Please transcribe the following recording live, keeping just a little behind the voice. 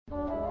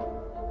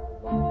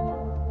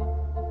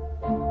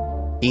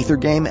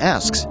Ethergame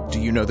asks, do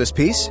you know this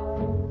piece?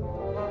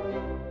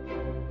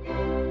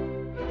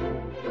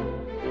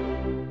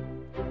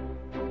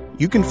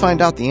 You can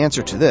find out the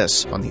answer to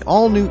this on the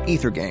all-new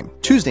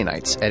Ethergame, Tuesday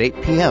nights at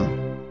 8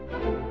 p.m.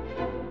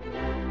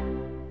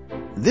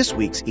 This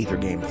week's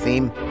Ethergame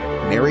theme,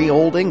 Merry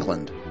Old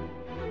England.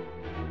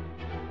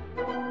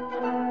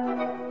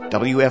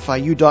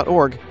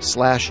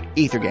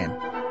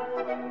 WFIU.org/Ethergame